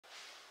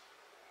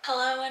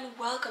Hello and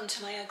welcome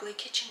to my ugly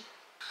kitchen.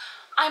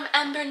 I'm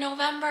Ember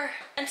November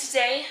and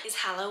today is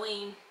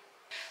Halloween.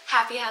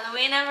 Happy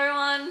Halloween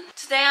everyone!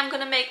 Today I'm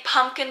gonna make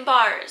pumpkin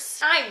bars.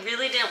 I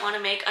really didn't want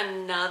to make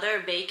another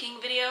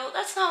baking video.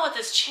 That's not what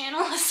this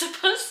channel is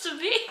supposed to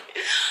be.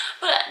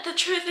 But the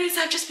truth is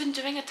I've just been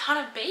doing a ton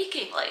of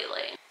baking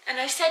lately. And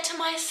I said to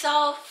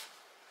myself,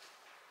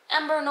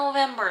 Ember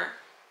November.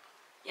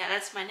 Yeah,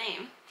 that's my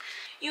name.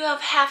 You have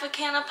half a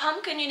can of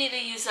pumpkin you need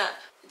to use up.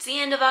 It's the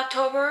end of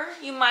October.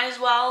 You might as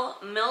well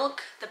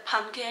milk the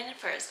pumpkin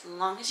for as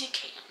long as you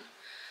can.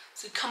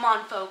 So come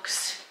on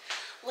folks,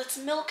 let's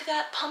milk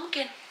that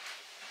pumpkin.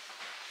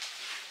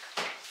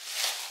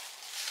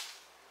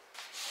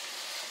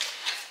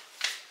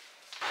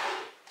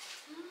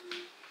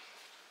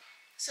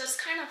 So it's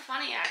kind of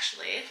funny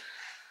actually.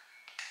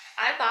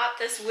 I bought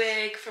this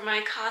wig for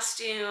my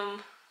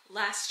costume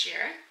last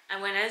year. I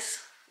went as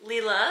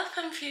Leela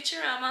from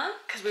Futurama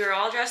because we were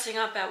all dressing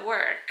up at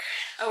work.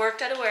 I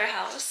worked at a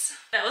warehouse.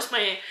 That was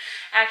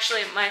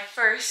actually my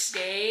first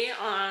day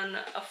on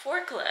a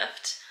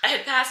forklift. I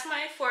had passed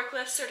my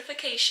forklift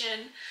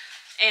certification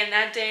and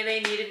that day they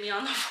needed me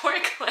on the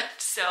forklift.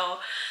 So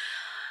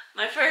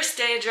my first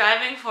day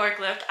driving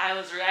forklift, I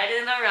was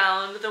riding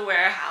around the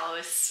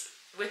warehouse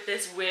with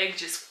this wig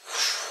just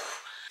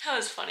that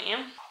was funny.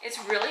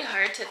 It's really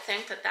hard to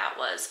think that that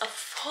was a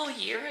full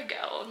year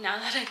ago now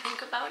that I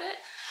think about it.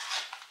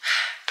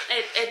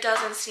 It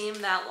doesn't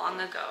seem that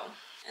long ago.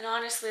 And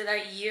honestly,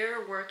 that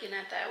year working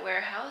at that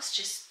warehouse,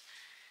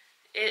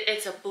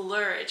 it's a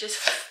blur.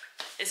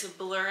 It's a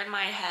blur in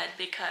my head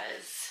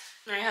because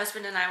my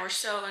husband and I were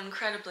so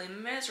incredibly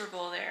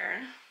miserable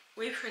there.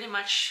 We pretty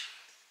much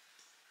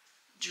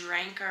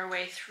drank our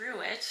way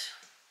through it,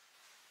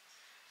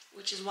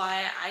 which is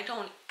why I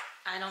don't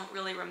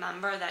really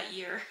remember that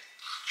year.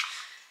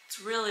 It's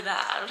really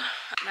bad.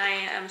 And I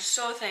am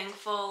so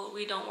thankful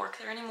we don't work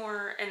there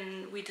anymore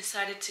and we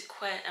decided to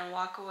quit and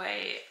walk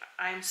away.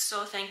 I'm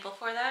so thankful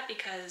for that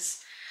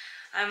because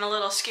I'm a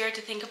little scared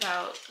to think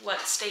about what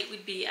state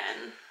we'd be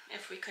in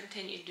if we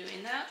continued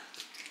doing that.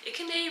 It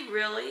can be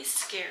really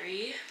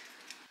scary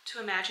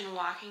to imagine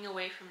walking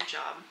away from a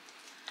job,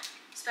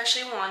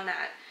 especially one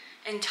that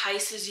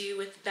entices you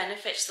with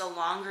benefits the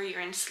longer you're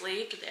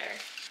enslaved there.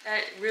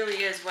 That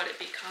really is what it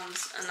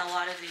becomes in a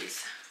lot of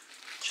these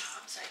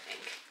jobs, I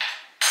think.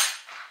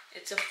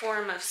 It's a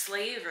form of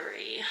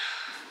slavery.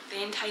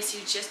 They entice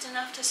you just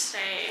enough to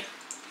stay,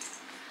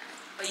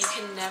 but you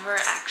can never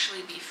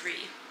actually be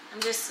free. I'm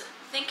just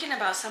thinking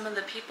about some of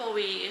the people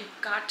we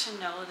got to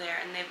know there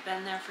and they've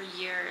been there for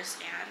years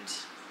and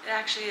it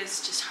actually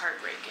is just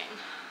heartbreaking.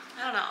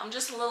 I don't know, I'm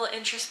just a little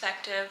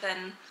introspective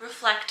and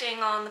reflecting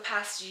on the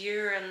past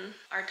year and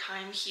our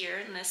time here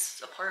in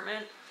this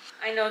apartment.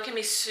 I know it can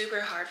be super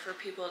hard for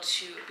people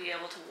to be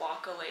able to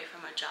walk away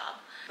from a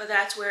job, but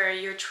that's where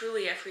you're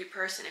truly a free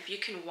person. If you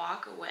can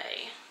walk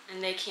away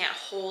and they can't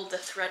hold the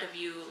threat of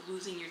you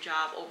losing your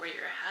job over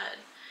your head.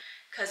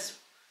 Because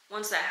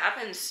once that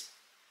happens,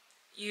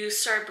 you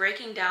start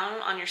breaking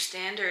down on your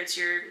standards,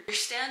 your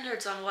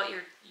standards on what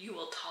you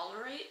will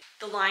tolerate.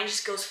 The line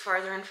just goes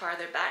farther and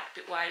farther back.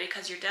 Why?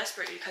 Because you're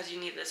desperate, because you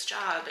need this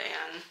job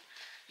and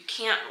you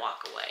can't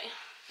walk away.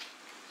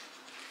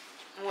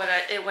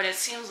 What it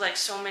seems like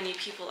so many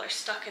people are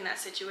stuck in that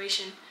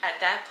situation at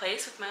that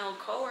place with my old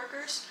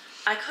coworkers.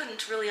 I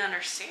couldn't really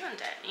understand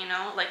it, you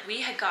know? Like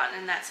we had gotten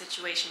in that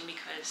situation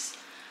because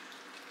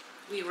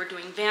we were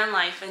doing van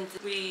life and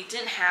we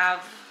didn't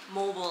have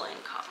mobile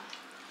income.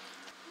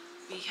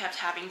 We kept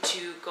having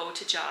to go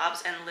to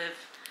jobs and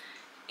live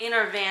in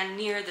our van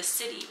near the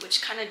city,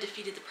 which kind of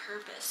defeated the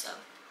purpose of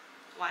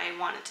why I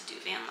wanted to do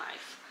van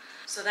life.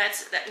 So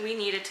that we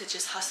needed to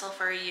just hustle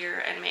for a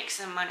year and make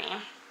some money.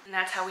 And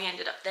that's how we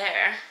ended up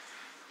there.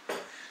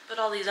 But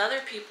all these other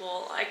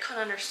people, I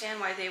couldn't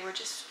understand why they were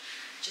just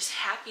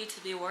happy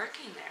to be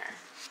working there.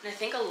 And I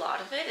think a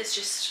lot of it is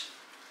just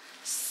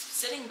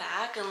sitting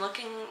back and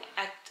looking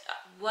at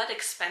what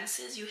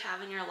expenses you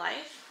have in your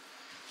life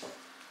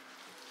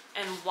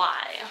and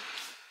why.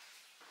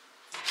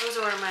 Those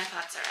are where my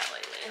thoughts are at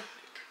lately.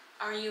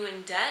 Are you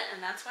in debt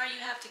and that's why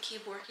you have to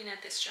keep working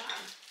at this job?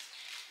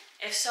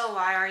 If so,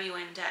 why are you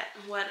in debt?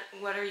 What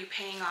are you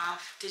paying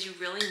off? Did you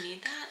really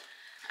need that?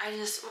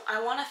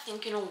 I want to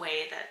think in a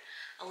way that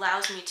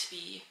allows me to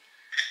be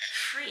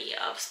free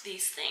of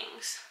these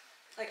things.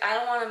 Like, I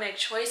don't want to make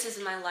choices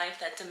in my life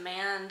that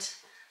demand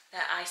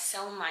that I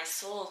sell my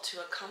soul to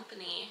a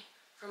company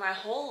for my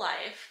whole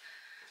life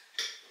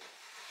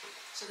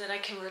so that I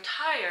can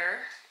retire,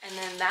 and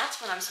then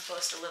that's when I'm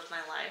supposed to live my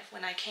life,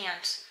 when I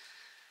can't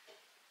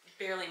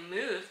barely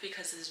move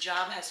because this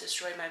job has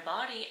destroyed my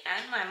body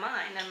and my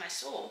mind and my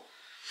soul.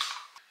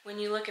 When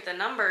you look at the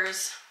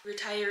numbers,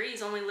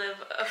 retirees only live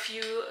a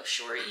few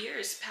short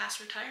years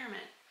past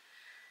retirement.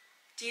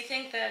 Do you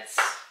think that's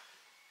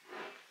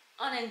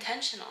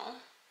unintentional?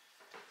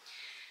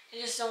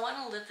 I just don't want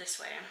to live this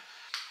way.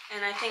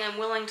 And I think I'm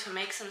willing to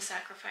make some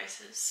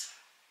sacrifices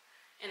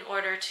in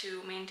order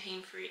to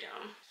maintain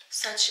freedom,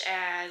 such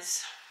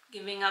as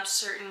giving up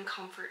certain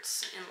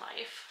comforts in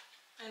life.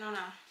 I don't know.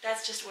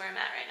 That's just where I'm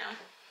at right now.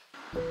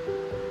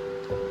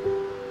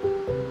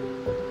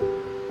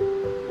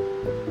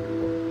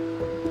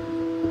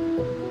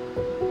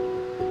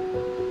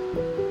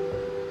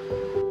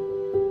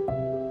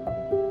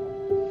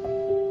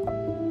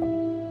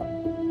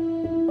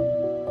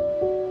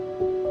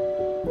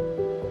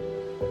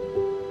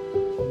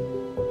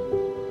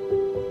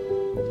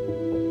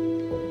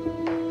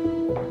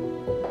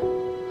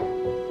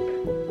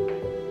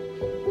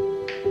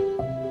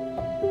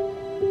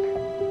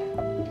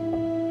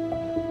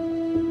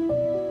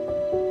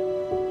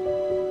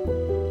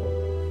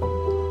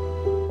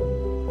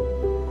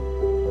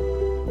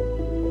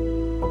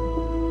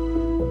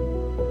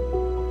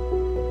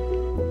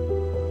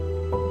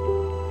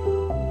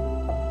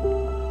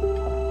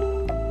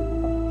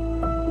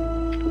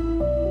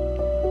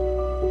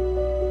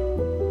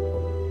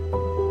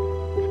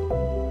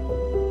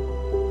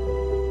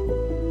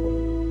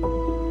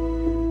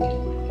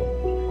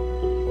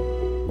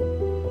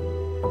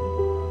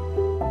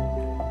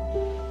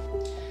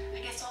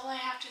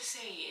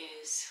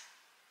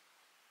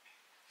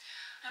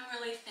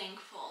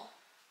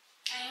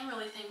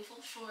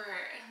 For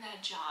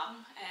that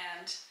job,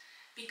 and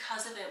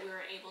because of it we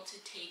were able to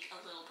take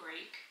a little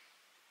break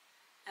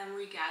and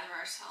regather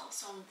ourselves.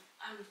 So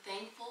I'm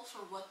thankful for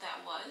what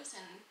that was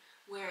and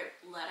where it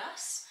led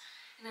us,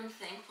 and I'm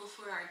thankful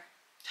for our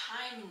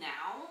time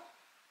now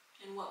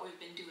and what we've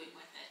been doing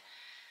with it.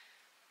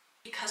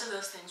 Because of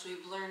those things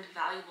we've learned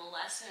valuable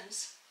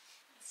lessons.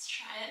 Let's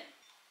try it.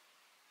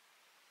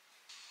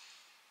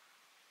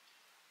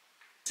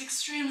 It's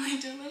extremely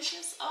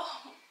delicious.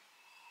 Oh.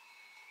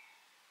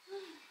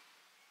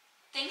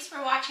 Thanks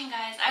for watching,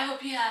 guys. I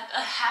hope you have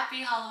a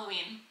happy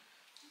Halloween.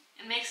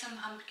 And make some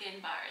pumpkin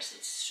bars.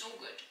 It's so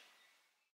good.